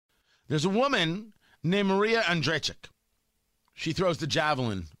There's a woman named Maria Andrzejczyk. She throws the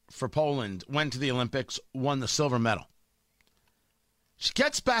javelin for Poland, went to the Olympics, won the silver medal. She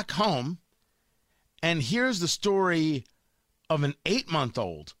gets back home and hears the story of an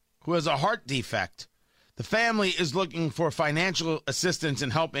 8-month-old who has a heart defect. The family is looking for financial assistance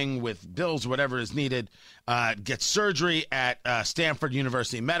and helping with bills, whatever is needed, get surgery at Stanford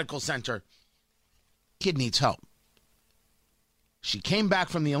University Medical Center. Kid needs help. She came back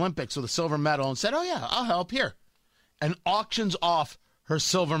from the Olympics with a silver medal and said, oh, yeah, I'll help here, and auctions off her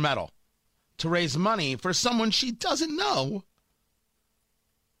silver medal to raise money for someone she doesn't know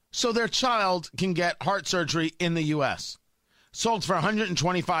so their child can get heart surgery in the U.S. Sold for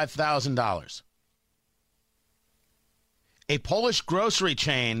 $125,000. A Polish grocery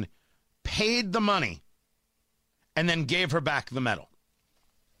chain paid the money and then gave her back the medal.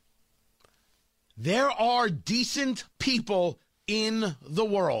 There are decent people in the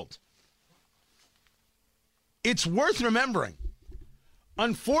world. It's worth remembering.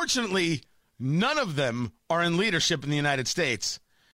 Unfortunately, none of them are in leadership in the United States,